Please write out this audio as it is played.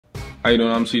How you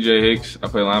doing? I'm CJ Hicks. I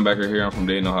play linebacker here. I'm from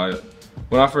Dayton, Ohio.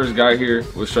 When I first got here,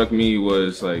 what struck me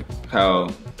was like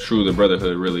how true the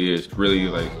brotherhood really is. Really,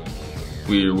 like,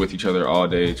 we're with each other all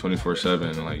day,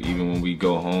 24/7. Like, even when we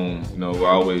go home, you know, we're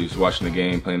always watching the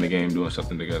game, playing the game, doing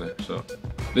something together. So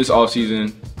this off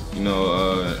season, you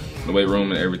know, the weight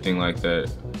room and everything like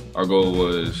that, our goal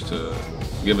was to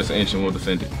give us an inch and we'll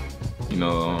defend it. You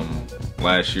know,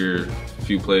 last year, a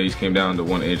few plays came down to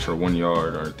 1 inch or 1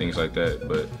 yard or things like that,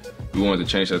 but we wanted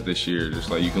to change that this year. Just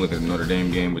like you can look at the Notre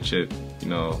Dame game with Chip, you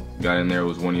know, got in there,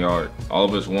 was 1 yard. All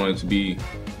of us wanted to be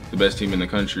the best team in the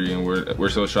country, and we're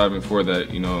still striving for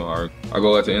that. You know, our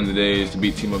goal at the end of the day is to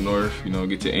beat Team Up North, you know,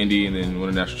 get to Indy and then win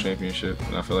a national championship.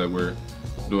 And I feel like we're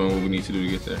doing what we need to do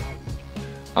to get there.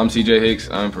 I'm CJ Hicks.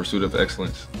 I'm in pursuit of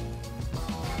excellence.